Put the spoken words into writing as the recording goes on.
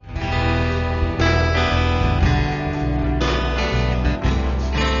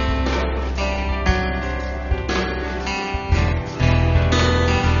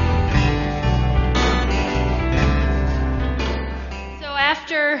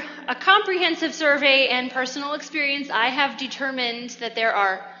After a comprehensive survey and personal experience, I have determined that there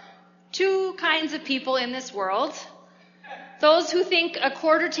are two kinds of people in this world. Those who think a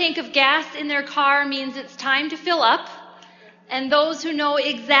quarter tank of gas in their car means it's time to fill up, and those who know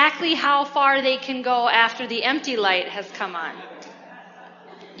exactly how far they can go after the empty light has come on.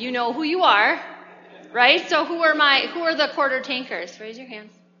 You know who you are, right? So who are the quarter tankers? Raise your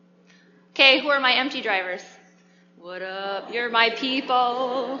hands. Okay, who are my empty drivers? What up? You're my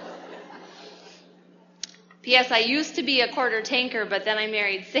people. P.S. I used to be a quarter tanker, but then I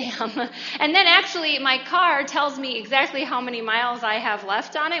married Sam. And then actually my car tells me exactly how many miles I have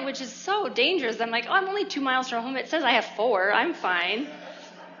left on it, which is so dangerous. I'm like, I'm only 2 miles from home. It says I have 4. I'm fine.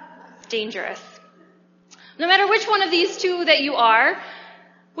 It's dangerous. No matter which one of these two that you are,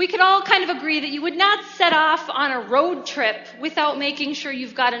 we could all kind of agree that you would not set off on a road trip without making sure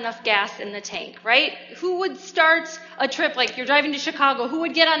you've got enough gas in the tank, right? Who would start a trip like you're driving to Chicago? Who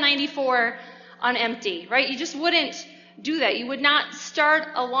would get on 94 on empty, right? You just wouldn't do that. You would not start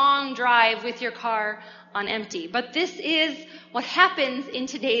a long drive with your car on empty. But this is what happens in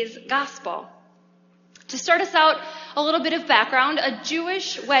today's gospel. To start us out, a little bit of background. A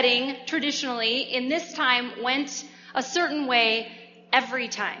Jewish wedding, traditionally, in this time, went a certain way every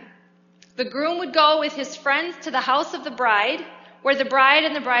time. The groom would go with his friends to the house of the bride, where the bride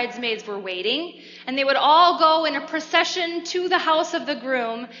and the bridesmaids were waiting, and they would all go in a procession to the house of the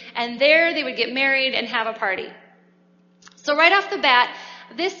groom, and there they would get married and have a party. So right off the bat,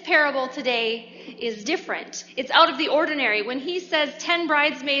 this parable today is different. It's out of the ordinary. When he says 10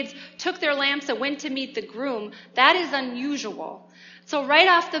 bridesmaids took their lamps and went to meet the groom, that is unusual. So right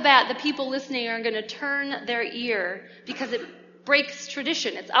off the bat, the people listening are going to turn their ear because it breaks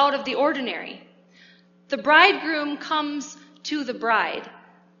tradition. It's out of the ordinary. The bridegroom comes to the bride.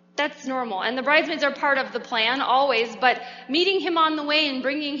 That's normal. And the bridesmaids are part of the plan always, but meeting him on the way and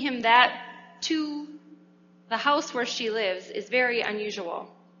bringing him that to the house where she lives is very unusual.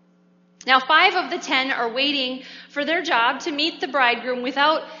 Now, 5 of the 10 are waiting for their job to meet the bridegroom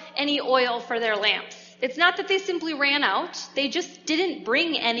without any oil for their lamps. It's not that they simply ran out. They just didn't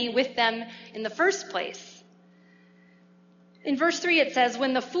bring any with them in the first place. In verse 3 it says,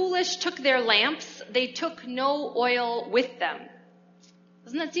 when the foolish took their lamps, they took no oil with them.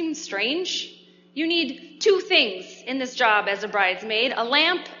 Doesn't that seem strange? You need 2 things in this job as a bridesmaid, a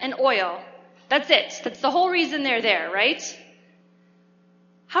lamp and oil. That's it. That's the whole reason they're there, right?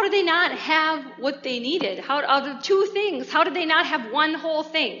 How did they not have what they needed? Out of 2 things, how did they not have one whole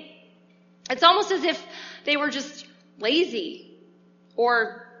thing? It's almost as if they were just lazy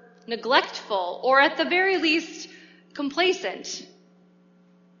or neglectful or at the very least complacent.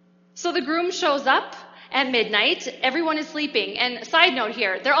 So the groom shows up at midnight. Everyone is sleeping. And side note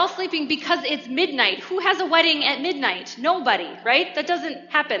here, they're all sleeping because it's midnight. Who has a wedding at midnight? Nobody, right? That doesn't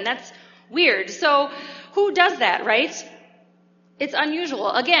happen. That's weird. So who does that, right? It's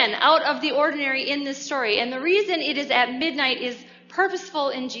unusual. Again, out of the ordinary in this story. And the reason it is at midnight is purposeful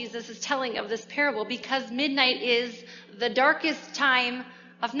in Jesus' telling of this parable because midnight is the darkest time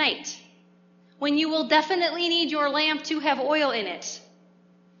of night, when you will definitely need your lamp to have oil in it.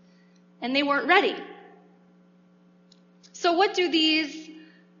 And they weren't ready. So what do these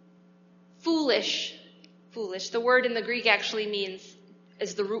foolish, the word in the Greek actually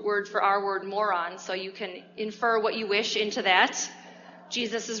is the root word for our word moron, so you can infer what you wish into that.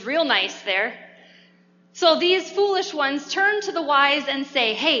 Jesus is real nice there. So these foolish ones turn to the wise and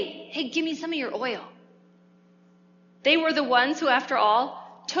say, hey, give me some of your oil. They were the ones who, after all,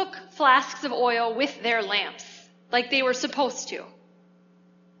 took flasks of oil with their lamps, like they were supposed to.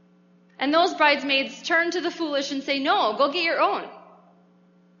 And those bridesmaids turn to the foolish and say, no, go get your own.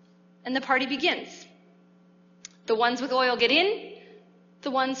 And the party begins. The ones with oil get in.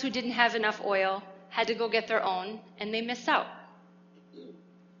 The ones who didn't have enough oil had to go get their own, and they miss out.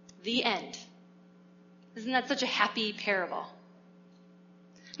 The end. Isn't that such a happy parable?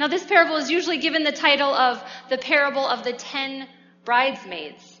 Now, this parable is usually given the title of the parable of the 10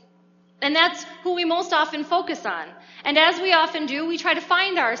 bridesmaids. And that's who we most often focus on. And as we often do, we try to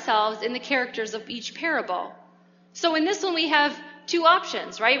find ourselves in the characters of each parable. So in this one, we have 2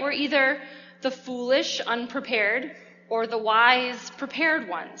 options, right? We're either the foolish, unprepared, or the wise, prepared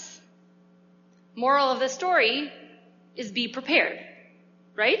ones. Moral of the story is be prepared,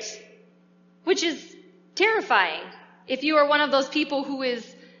 right? Which is terrifying if you are one of those people who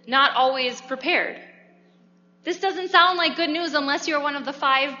is not always prepared. This doesn't sound like good news unless you're one of the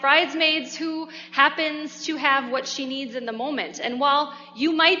 5 bridesmaids who happens to have what she needs in the moment. And while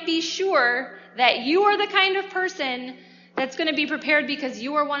you might be sure that you are the kind of person that's going to be prepared because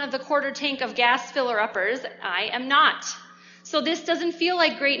you are one of the quarter tank of gas filler-uppers, I am not. So this doesn't feel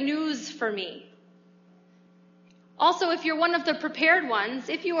like great news for me. Also, if you're one of the prepared ones,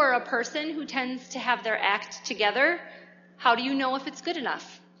 if you are a person who tends to have their act together, how do you know if it's good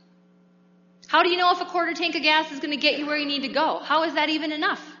enough? How do you know if a quarter tank of gas is going to get you where you need to go? How is that even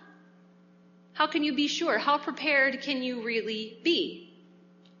enough? How can you be sure? How prepared can you really be?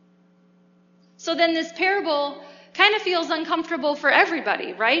 So then this parable kind of feels uncomfortable for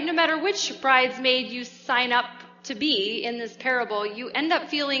everybody, right? No matter which bridesmaid you sign up to be in this parable, you end up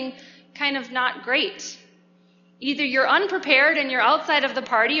feeling kind of not great. Either you're unprepared and you're outside of the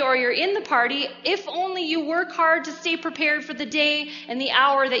party, or you're in the party if only you work hard to stay prepared for the day and the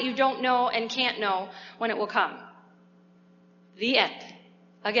hour that you don't know and can't know when it will come. The end.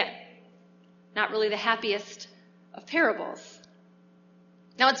 Again, not really the happiest of parables.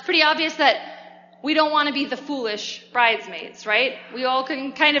 Now, it's pretty obvious that we don't want to be the foolish bridesmaids, right? We all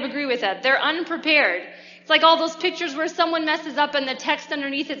can kind of agree with that. They're unprepared. It's like all those pictures where someone messes up and the text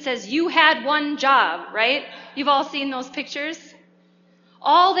underneath it says, "You had one job," right? You've all seen those pictures.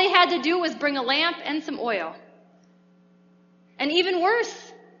 All they had to do was bring a lamp and some oil. And even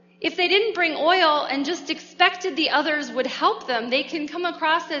worse, if they didn't bring oil and just expected the others would help them, they can come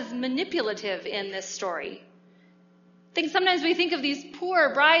across as manipulative in this story. I think sometimes we think of these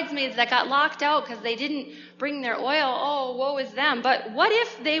poor bridesmaids that got locked out because they didn't bring their oil. Oh, woe is them. But what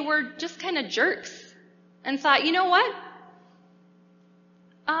if they were just kind of jerks and thought, you know what?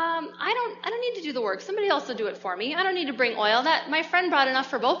 I don't need to do the work. Somebody else will do it for me. I don't need to bring oil. That my friend brought enough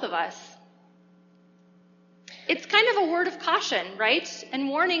for both of us. It's kind of a word of caution, right? And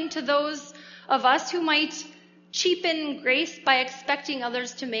warning to those of us who might cheapen grace by expecting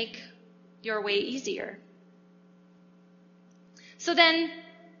others to make your way easier. So then,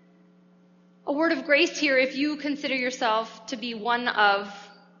 a word of grace here if you consider yourself to be one of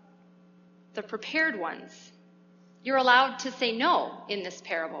the prepared ones. You're allowed to say no in this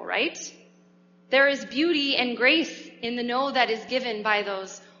parable, right? There is beauty and grace in the no that is given by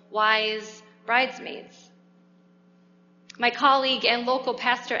those wise bridesmaids. My colleague and local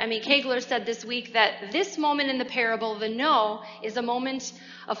pastor, Emmy Kegler, said this week that this moment in the parable, the no, is a moment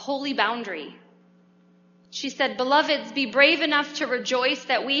of holy boundary. She said, "Beloveds, be brave enough to rejoice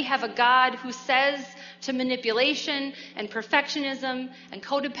that we have a God who says to manipulation and perfectionism and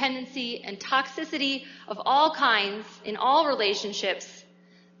codependency and toxicity of all kinds in all relationships,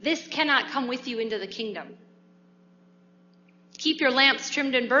 this cannot come with you into the kingdom. Keep your lamps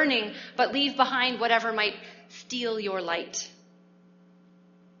trimmed and burning, but leave behind whatever might steal your light."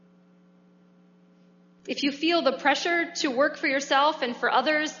 If you feel the pressure to work for yourself and for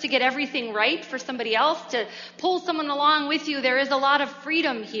others, to get everything right for somebody else, to pull someone along with you, there is a lot of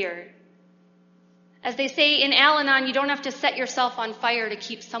freedom here. As they say in Al-Anon, you don't have to set yourself on fire to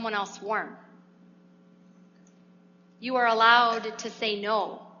keep someone else warm. You are allowed to say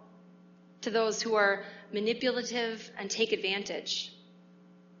no to those who are manipulative and take advantage.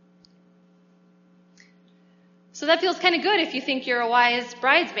 So that feels kind of good if you think you're a wise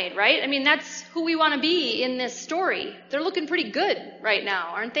bridesmaid, right? I mean, that's who we want to be in this story. They're looking pretty good right now,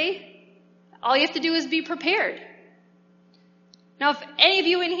 aren't they? All you have to do is be prepared. Now, if any of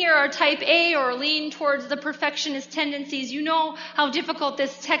you in here are type A or lean towards the perfectionist tendencies, you know how difficult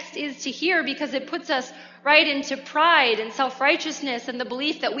this text is to hear because it puts us right into pride and self-righteousness and the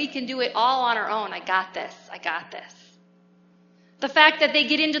belief that we can do it all on our own. I got this. I got this. The fact that they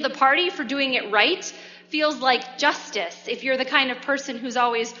get into the party for doing it right feels like justice if you're the kind of person who's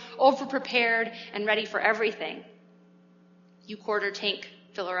always over-prepared and ready for everything. You quarter tank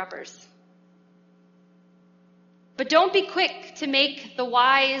filler-uppers. But don't be quick to make the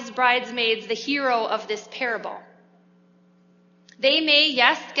wise bridesmaids the hero of this parable. They may,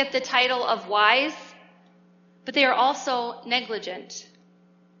 yes, get the title of wise, but they are also negligent.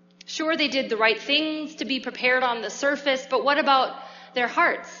 Sure, they did the right things to be prepared on the surface, but what about their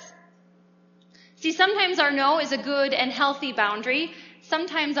hearts? See, sometimes our no is a good and healthy boundary.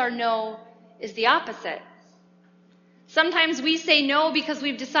 Sometimes our no is the opposite. Sometimes we say no because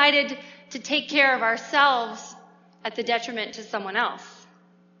we've decided to take care of ourselves at the detriment to someone else.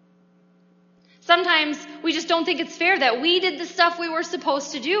 Sometimes we just don't think it's fair that we did the stuff we were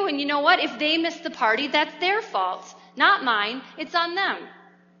supposed to do, and you know what? If they missed the party, that's their fault, not mine. It's on them.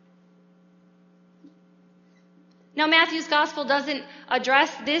 Now, Matthew's gospel doesn't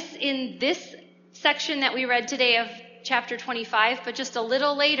address this in this section that we read today of chapter 25, but just a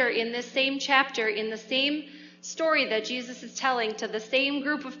little later in this same chapter, in the same story that Jesus is telling to the same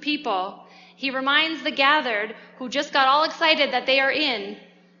group of people, he reminds the gathered who just got all excited that they are in,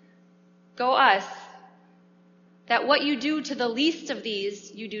 go us, that what you do to the least of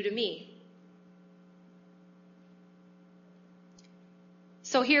these, you do to me.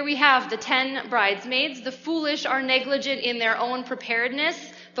 So here we have the 10 bridesmaids. The foolish are negligent in their own preparedness.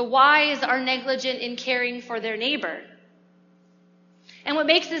 The wise are negligent in caring for their neighbor. And what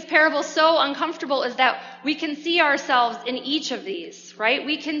makes this parable so uncomfortable is that we can see ourselves in each of these, right?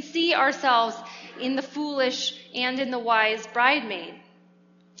 We can see ourselves in the foolish and in the wise bridesmaid.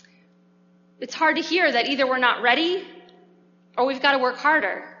 It's hard to hear that either we're not ready or we've got to work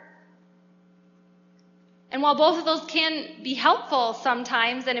harder. And while both of those can be helpful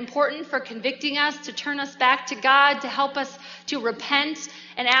sometimes and important for convicting us, to turn us back to God, to help us to repent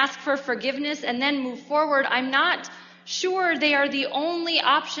and ask for forgiveness and then move forward, I'm not sure they are the only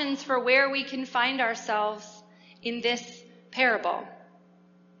options for where we can find ourselves in this parable.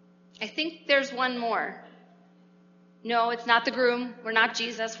 I think there's one more. No, it's not the groom. We're not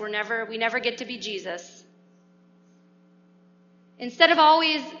Jesus. We never get to be Jesus. Instead of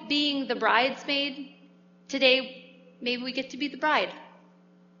always being the bridesmaid, today maybe we get to be the bride.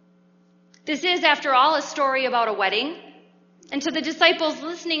 This is, after all, a story about a wedding. And to the disciples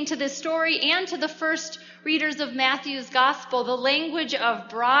listening to this story and to the first readers of Matthew's gospel, the language of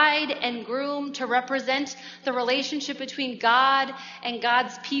bride and groom to represent the relationship between God and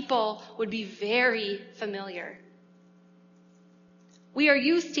God's people would be very familiar. We are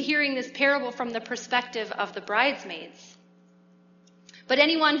used to hearing this parable from the perspective of the bridesmaids. But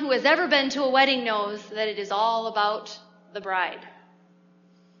anyone who has ever been to a wedding knows that it is all about the bride.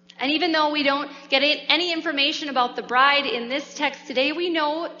 And even though we don't get any information about the bride in this text today, we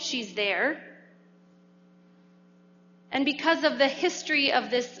know she's there. And because of the history of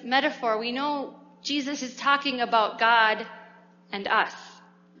this metaphor, we know Jesus is talking about God and us.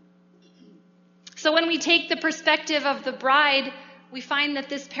 So when we take the perspective of the bride, we find that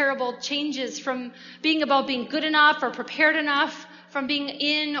this parable changes from being about being good enough or prepared enough, from being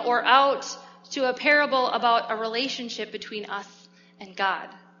in or out, to a parable about a relationship between us and God,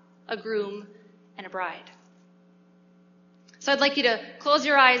 a groom and a bride. So I'd like you to close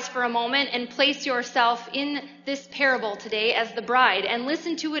your eyes for a moment and place yourself in this parable today as the bride, and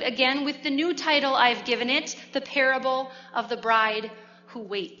listen to it again with the new title I've given it, The Parable of the Bride Who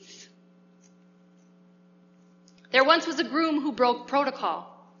Waits. There once was a groom who broke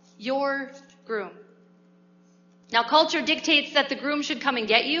protocol. Your groom. Now, culture dictates that the groom should come and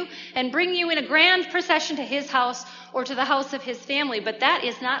get you and bring you in a grand procession to his house or to the house of his family, but that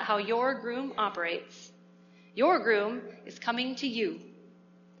is not how your groom operates. Your groom is coming to you,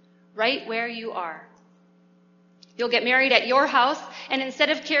 right where you are. You'll get married at your house, and instead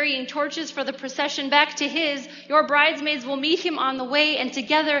of carrying torches for the procession back to his, your bridesmaids will meet him on the way, and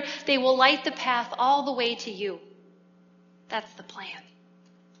together they will light the path all the way to you. That's the plan.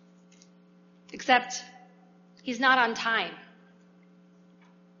 Except he's not on time.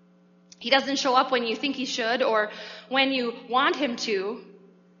 He doesn't show up when you think he should or when you want him to,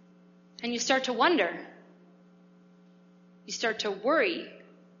 and you start to wonder. You start to worry.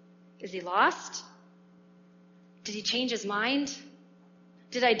 Is he lost? Did he change his mind?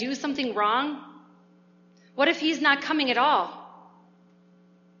 Did I do something wrong? What if he's not coming at all?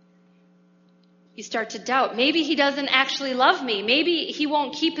 You start to doubt. Maybe he doesn't actually love me. Maybe he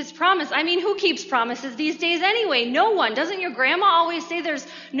won't keep his promise. I mean, who keeps promises these days anyway? No one. Doesn't your grandma always say there's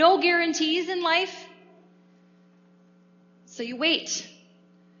no guarantees in life? So you wait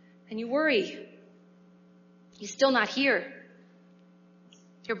and you worry. He's still not here.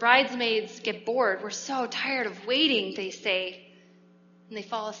 Your bridesmaids get bored. We're so tired of waiting, they say, and they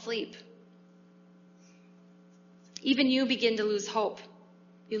fall asleep. Even you begin to lose hope.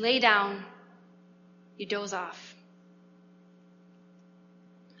 You lay down. You doze off.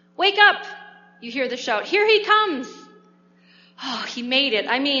 Wake up, you hear the shout. Here he comes. Oh, he made it.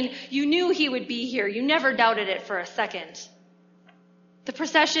 I mean, you knew he would be here. You never doubted it for a second. The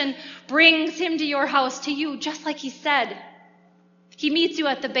procession brings him to your house, to you, just like he said. He meets you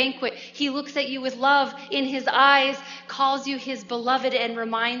at the banquet. He looks at you with love in his eyes, calls you his beloved, and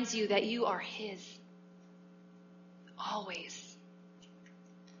reminds you that you are his. Always.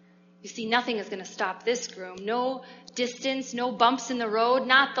 You see, nothing is going to stop this groom. No distance, no bumps in the road,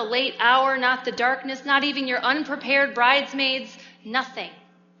 not the late hour, not the darkness, not even your unprepared bridesmaids, nothing.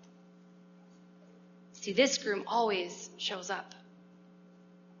 See, this groom always shows up.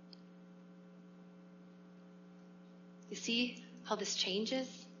 You see how this changes?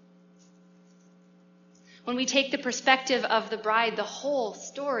 When we take the perspective of the bride, the whole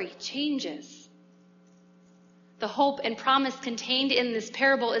story changes. The hope and promise contained in this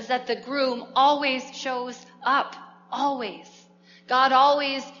parable is that the groom always shows up. Always. God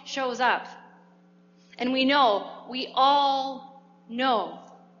always shows up. And we all know,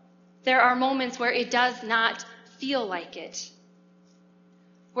 there are moments where it does not feel like it.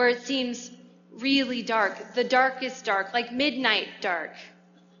 where it seems really dark, the darkest dark, like midnight dark.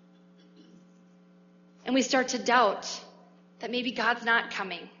 And we start to doubt that maybe God's not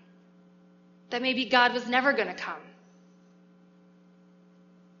coming, that maybe God was never going to come.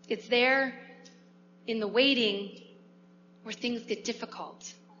 It's there in the waiting where things get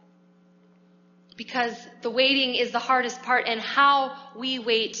difficult. Because the waiting is the hardest part, and how we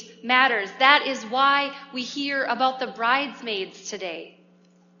wait matters. That is why we hear about the bridesmaids today.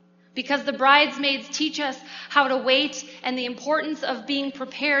 Because the bridesmaids teach us how to wait and the importance of being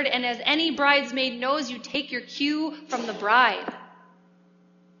prepared. And as any bridesmaid knows, you take your cue from the bride.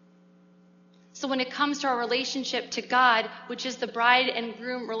 So when it comes to our relationship to God, which is the bride and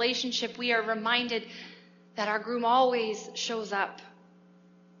groom relationship, we are reminded that our groom always shows up.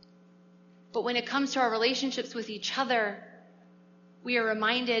 But when it comes to our relationships with each other, we are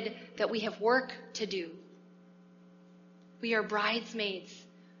reminded that we have work to do. We are bridesmaids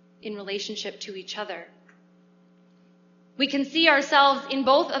in relationship to each other. We can see ourselves in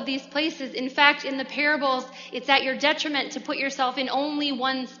both of these places. In fact, in the parables, it's at your detriment to put yourself in only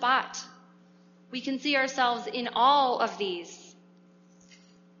one spot. We can see ourselves in all of these.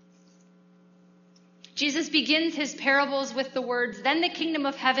 Jesus begins his parables with the words, "Then the kingdom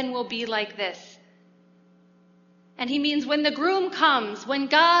of heaven will be like this." And he means when the groom comes, when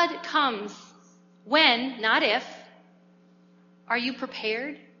God comes, when, not if, are you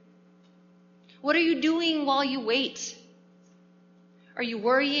prepared? What are you doing while you wait? Are you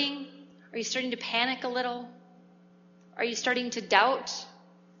worrying? Are you starting to panic a little? Are you starting to doubt?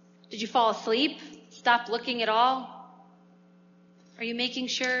 Did you fall asleep? Stop looking at all? Are you making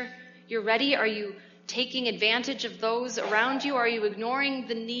sure you're ready? Are you taking advantage of those around you? Are you ignoring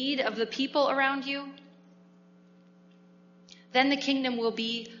the need of the people around you? Then the kingdom will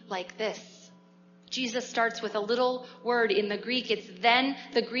be like this. Jesus starts with a little word in the Greek. It's then.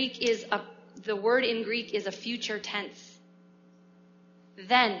 The word in Greek is a future tense.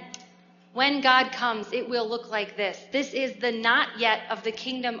 Then, when God comes, it will look like this. This is the not yet of the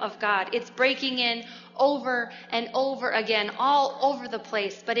kingdom of God. It's breaking in over and over again, all over the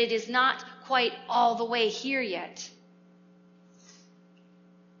place, but it is not quite all the way here yet.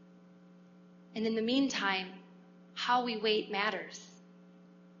 And in the meantime, how we wait matters.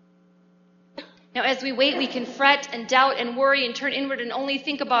 Now, as we wait, we can fret and doubt and worry and turn inward and only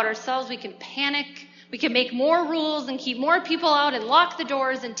think about ourselves. We can panic. We can make more rules and keep more people out and lock the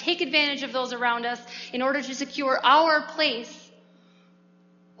doors and take advantage of those around us in order to secure our place.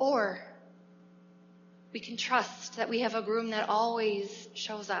 Or we can trust that we have a groom that always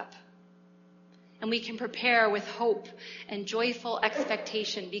shows up. And we can prepare with hope and joyful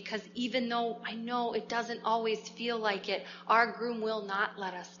expectation, because even though I know it doesn't always feel like it, our groom will not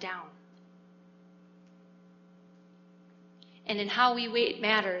let us down. And in how we wait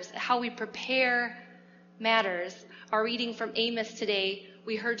matters, how we prepare matters. Our reading from Amos today,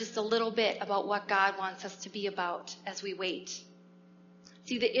 we heard just a little bit about what God wants us to be about as we wait.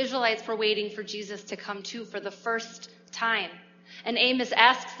 See, the Israelites were waiting for Jesus to come too for the first time. And Amos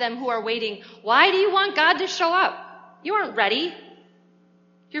asks them who are waiting, "Why do you want God to show up? You aren't ready.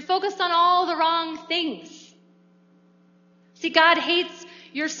 You're focused on all the wrong things." See, God hates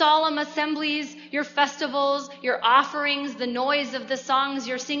your solemn assemblies, your festivals, your offerings, the noise of the songs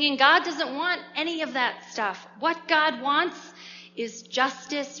you're singing. God doesn't want any of that stuff. What God wants is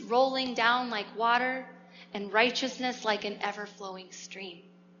justice rolling down like water and righteousness like an ever-flowing stream.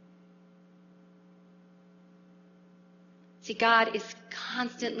 See, God is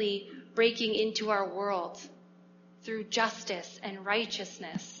constantly breaking into our world through justice and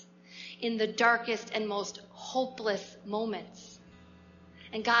righteousness in the darkest and most hopeless moments.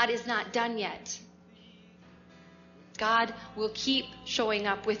 And God is not done yet. God will keep showing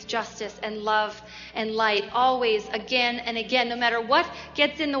up with justice and love and light, always, again and again, no matter what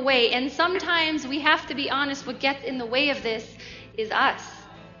gets in the way. And sometimes we have to be honest, what gets in the way of this is us.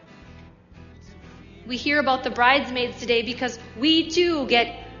 We hear about the bridesmaids today because we too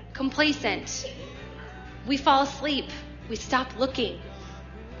get complacent. We fall asleep. We stop looking.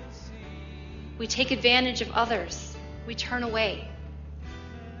 We take advantage of others. We turn away.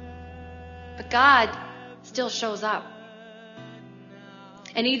 But God still shows up.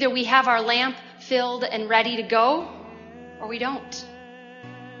 And either we have our lamp filled and ready to go, or we don't.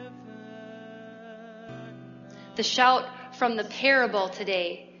 The shout from the parable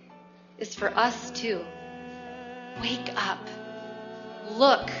today is for us too. Wake up.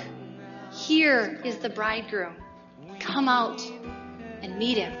 Look. Here is the bridegroom. Come out and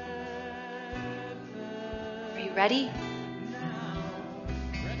meet him. Are you ready?